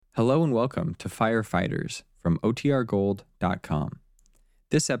Hello and welcome to Firefighters from OTRGold.com.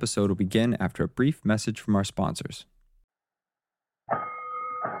 This episode will begin after a brief message from our sponsors.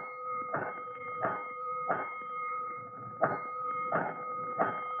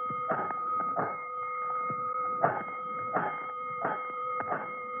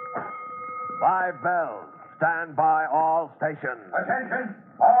 Five bells. Stand by all stations. Attention,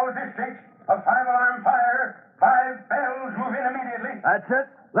 all districts. A five-alarm fire. 5 bells move in immediately. That's it.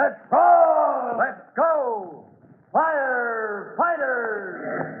 Let's roll! Let's go! Firefighters!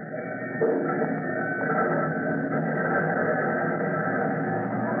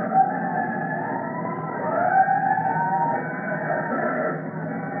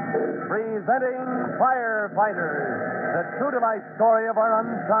 Presenting Firefighters, the true-to-life story of our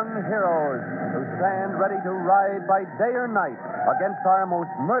unsung heroes who stand ready to ride by day or night against our most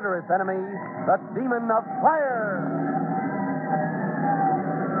murderous enemy, the demon of fire.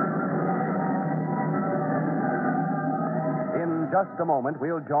 In just a moment,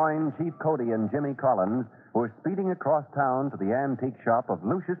 we'll join Chief Cody and Jimmy Collins, who are speeding across town to the antique shop of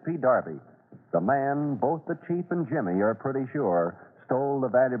Lucius P. Darby, the man both the Chief and Jimmy are pretty sure stole the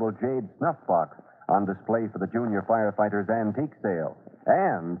valuable jade snuff box on display for the Junior Firefighters Antique Sale.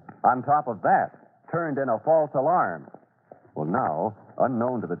 And, on top of that, turned in a false alarm. Well, now,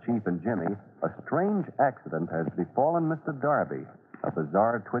 unknown to the Chief and Jimmy, a strange accident has befallen Mr. Darby, a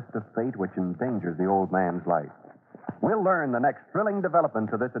bizarre twist of fate which endangers the old man's life. We'll learn the next thrilling development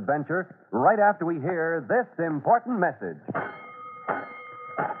to this adventure right after we hear this important message.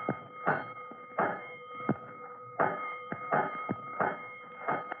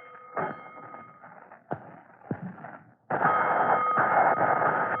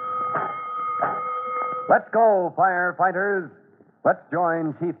 Let's go, firefighters. Let's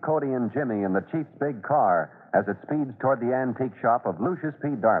join Chief Cody and Jimmy in the Chief's big car as it speeds toward the antique shop of Lucius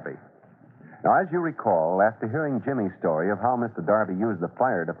P. Darby. Now, as you recall, after hearing Jimmy's story of how Mr. Darby used the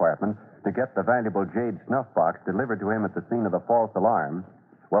fire department to get the valuable jade snuff box delivered to him at the scene of the false alarm,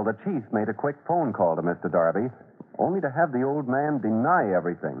 well, the Chief made a quick phone call to Mr. Darby, only to have the old man deny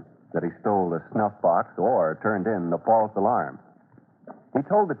everything, that he stole the snuff box or turned in the false alarm. He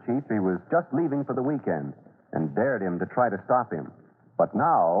told the Chief he was just leaving for the weekend and dared him to try to stop him. But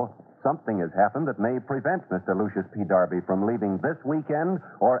now, something has happened that may prevent Mr. Lucius P. Darby from leaving this weekend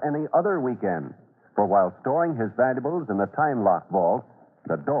or any other weekend. For while storing his valuables in the time lock vault,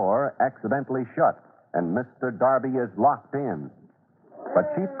 the door accidentally shut, and Mr. Darby is locked in.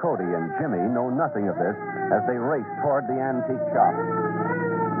 But Chief Cody and Jimmy know nothing of this as they race toward the antique shop.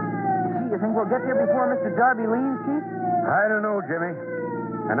 Gee, you think we'll get there before Mr. Darby leaves, Chief? I don't know, Jimmy.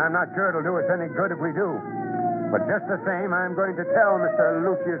 And I'm not sure it'll do us any good if we do. But just the same, I'm going to tell Mr.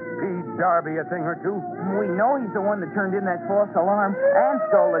 Lucius P. Darby a thing or two. We know he's the one that turned in that false alarm and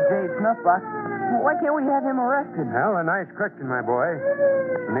stole the jade snuff box. Why can't we have him arrested? Well, a nice question, my boy.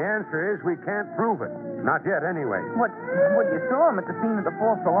 And the answer is we can't prove it. Not yet, anyway. What, you saw him at the scene of the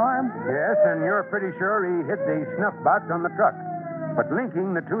false alarm? Yes, and you're pretty sure he hid the snuff box on the truck. But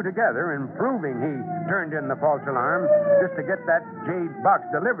linking the two together and proving he turned in the false alarm just to get that jade box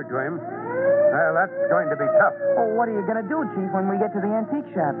delivered to him, well, that's going to be tough. Oh, what are you going to do, Chief, when we get to the antique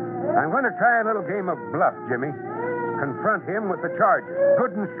shop? I'm going to try a little game of bluff, Jimmy. Confront him with the charges,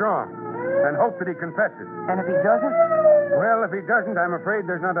 good and strong, and hope that he confesses. And if he doesn't? Well, if he doesn't, I'm afraid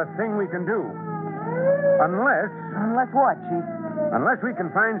there's not a thing we can do. Unless what, Chief? Unless we can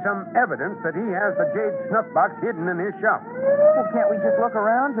find some evidence that he has the jade snuff box hidden in his shop. Well, can't we just look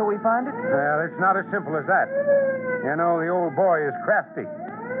around till we find it? Well, it's not as simple as that. You know, the old boy is crafty.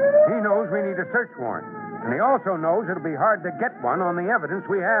 He knows we need a search warrant. And he also knows it'll be hard to get one on the evidence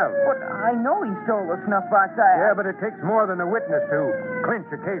we have. But I know he stole the snuff box. Yeah, but it takes more than a witness to clinch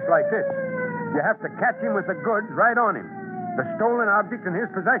a case like this. You have to catch him with the goods right on him. The stolen object in his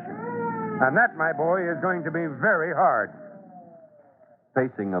possession. And that, my boy, is going to be very hard.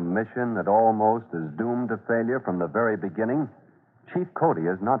 Facing a mission that almost is doomed to failure from the very beginning, Chief Cody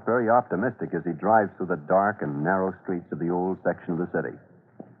is not very optimistic as he drives through the dark and narrow streets of the old section of the city.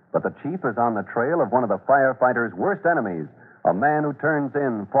 But the Chief is on the trail of one of the firefighters' worst enemies, a man who turns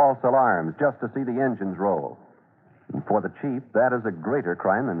in false alarms just to see the engines roll. And for the Chief, that is a greater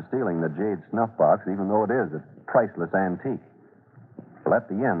crime than stealing the jade snuff box, even though it is a priceless antique. Well, at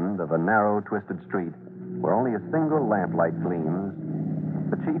the end of a narrow, twisted street, where only a single lamplight gleams,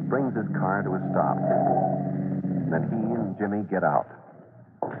 the Chief brings his car to a stop. Then he and Jimmy get out.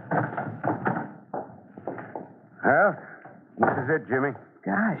 Well, this is it, Jimmy.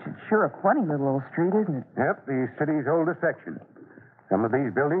 Gosh, it's sure a funny little old street, isn't it? Yep, the city's oldest section. Some of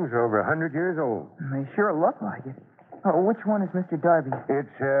these buildings are over 100 years old. They sure look like it. Oh, which one is Mr. Darby?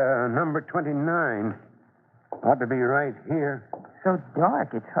 It's number 29. Ought to be right here. So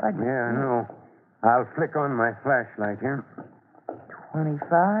dark, it's hard to Yeah, I see. know. I'll flick on my flashlight here.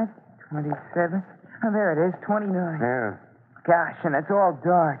 25, 27. Oh, there it is, 29. Yeah. Gosh, and it's all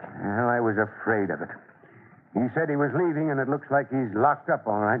dark. Well, I was afraid of it. He said he was leaving, and it looks like he's locked up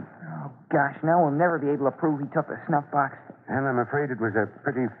all right. Oh, gosh, now we'll never be able to prove he took the snuff box. And I'm afraid it was a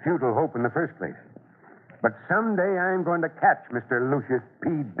pretty futile hope in the first place. But someday I'm going to catch Mr. Lucius P.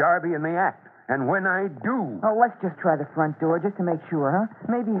 Darby in the act. And when I do... Oh, let's just try the front door just to make sure, huh?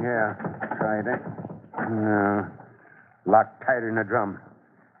 Maybe... Yeah, try that. No. Locked tighter than a drum.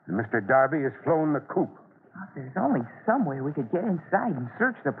 And Mr. Darby has flown the coop. Oh, there's only some way we could get inside and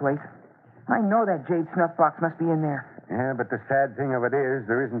search the place. I know that jade snuff box must be in there. Yeah, but the sad thing of it is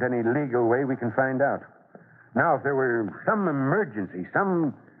there isn't any legal way we can find out. Now, if there were some emergency,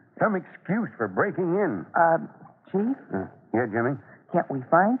 some excuse for breaking in... Chief? Yeah, Jimmy? Can't we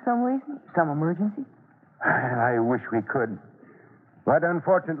find some reason? Some emergency? I wish we could. But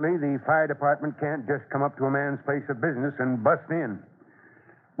unfortunately, the fire department can't just come up to a man's place of business and bust in.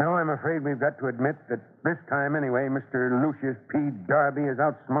 No, I'm afraid we've got to admit that this time anyway, Mr. Lucius P. Darby has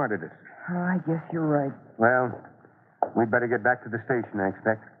outsmarted us. Oh, I guess you're right. Well, we'd better get back to the station, I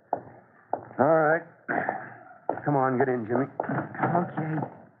expect. All right. Come on, get in, Jimmy. Okay.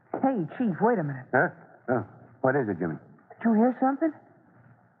 Hey, Chief, wait a minute. Huh? Oh, what is it, Jimmy? Did you hear something?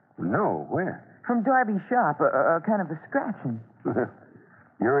 No, where? From Darby's shop, kind of a scratching.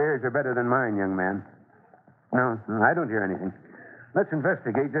 Your ears are better than mine, young man. No, I don't hear anything. Let's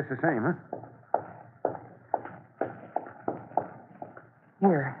investigate just the same, huh?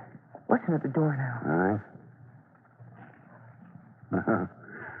 Here, listen at the door now. All right.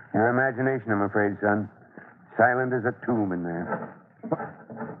 Your imagination, I'm afraid, son. Silent as a tomb in there.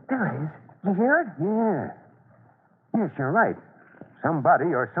 There it is. You hear it? Yeah. Yes, you're right.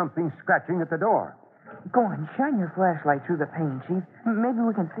 Somebody or something scratching at the door. Go on, shine your flashlight through the pane, Chief. Maybe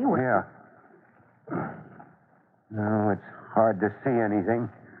we can see what... Yeah. No, it's hard to see anything.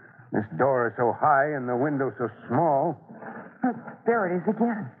 This door is so high and the window so small. There it is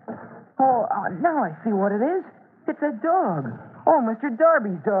again. Oh, now I see what it is. It's a dog. Oh, Mr.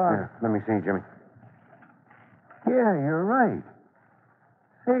 Darby's dog. Here, let me see, Jimmy. Yeah, you're right.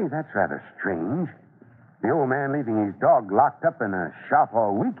 Say, that's rather strange. The old man leaving his dog locked up in a shop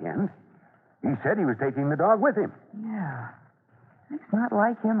all weekend. He said he was taking the dog with him. Yeah. It's not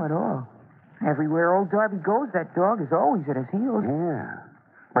like him at all. Everywhere old Darby goes, that dog is always at his heels. Yeah.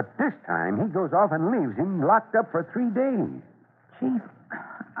 But this time, he goes off and leaves him locked up for 3 days. Chief,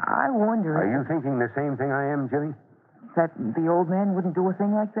 I wonder... Are you thinking the same thing I am, Jimmy? That the old man wouldn't do a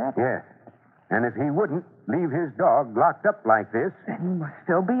thing like that? Yes. And if he wouldn't leave his dog locked up like this... Then he must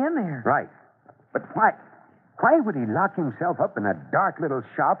still be in there. Right. But why? Why would he lock himself up in a dark little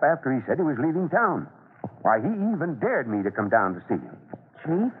shop after he said he was leaving town? Why, he even dared me to come down to see him.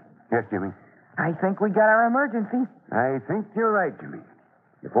 Chief? Yes, Jimmy? I think we got our emergency. I think you're right, Jimmy.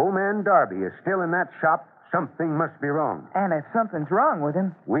 If old man Darby is still in that shop, something must be wrong. And if something's wrong with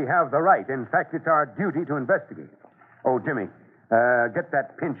him... We have the right. In fact, it's our duty to investigate. Oh, Jimmy, get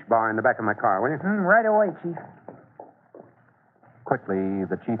that pinch bar in the back of my car, will you? Right away, Chief. Quickly,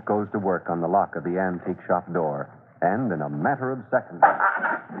 the chief goes to work on the lock of the antique shop door, and in a matter of seconds...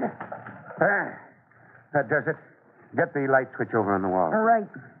 That does it. Get the light switch over on the wall. All right.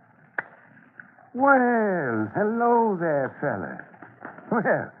 Well, hello there, fella.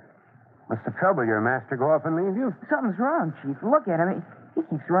 Well, what's the trouble? Your master go off and leave you? Something's wrong, Chief. Look at him. He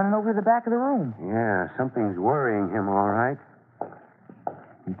keeps running over to the back of the room. Yeah, something's worrying him, all right.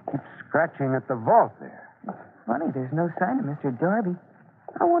 He keeps scratching at the vault there. Funny, there's no sign of Mr. Darby.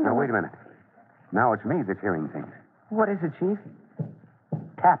 I wonder... Now, wait a minute. Now it's me that's hearing things. What is it, Chief?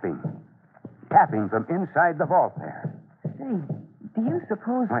 Tapping. Tapping from inside the vault there. Say, do you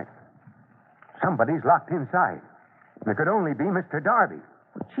suppose... Right. Somebody's locked inside. It could only be Mr. Darby.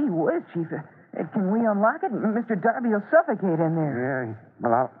 Well, gee whiz, Chief. Can we unlock it? Mr. Darby will suffocate in there. Yeah,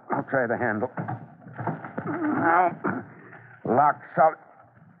 well, I'll try the handle. Now, locked solid.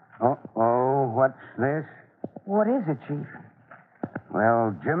 Oh, what's this? What is it, Chief?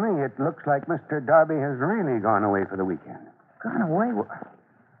 Well, Jimmy, it looks like Mr. Darby has really gone away for the weekend. Gone away?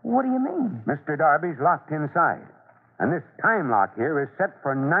 What do you mean? Mr. Darby's locked inside. And this time lock here is set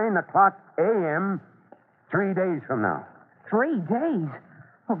for 9 o'clock a.m. 3 days from now. 3 days?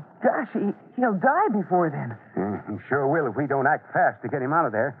 Oh, gosh, he'll die before then. Yeah, he sure will if we don't act fast to get him out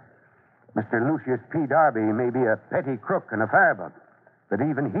of there. Mr. Lucius P. Darby may be a petty crook and a firebug, but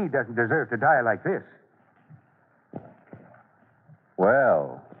even he doesn't deserve to die like this.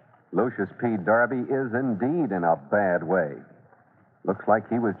 Well, Lucius P. Darby is indeed in a bad way. Looks like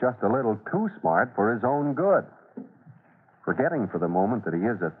he was just a little too smart for his own good. Forgetting for the moment that he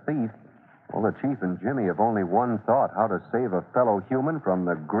is a thief, well, the Chief and Jimmy have only one thought: how to save a fellow human from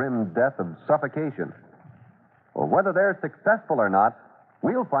the grim death of suffocation. Well, whether they're successful or not,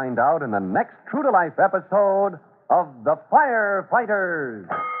 we'll find out in the next true-to-life episode of The Firefighters.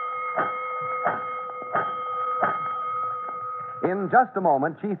 In just a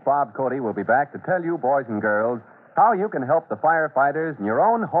moment, Chief Bob Cody will be back to tell you, boys and girls, how you can help the firefighters in your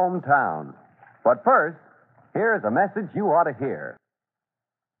own hometown. But first, here's a message you ought to hear.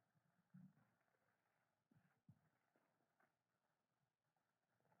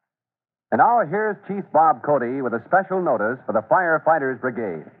 And now here's Chief Bob Cody with a special notice for the Firefighters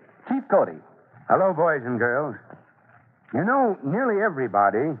Brigade. Chief Cody. Hello, boys and girls. You know, nearly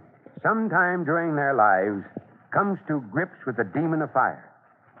everybody, sometime during their lives, comes to grips with the demon of fire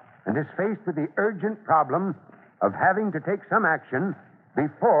and is faced with the urgent problem of having to take some action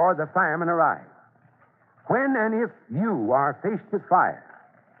before the firemen arrive. When and if you are faced with fire,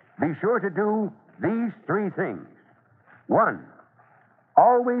 be sure to do these three things. 1,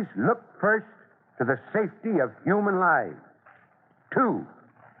 always look first to the safety of human lives. 2,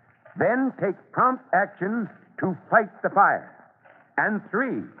 then take prompt action to fight the fire. And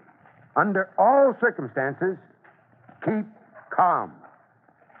 3, under all circumstances, keep calm.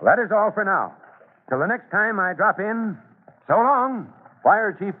 Well, that is all for now. Till the next time I drop in, so long.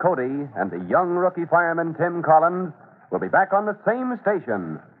 Fire Chief Cody and the young rookie fireman Tim Collins will be back on the same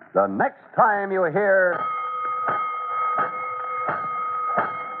station the next time you hear...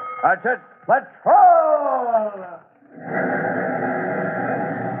 That's it. Let's roll!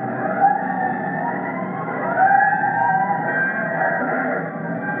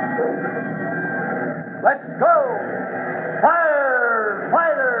 Let's go!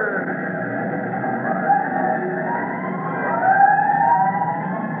 Firefighters!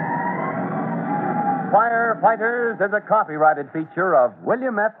 Firefighters is a copyrighted feature of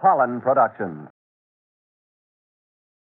William F. Holland Productions.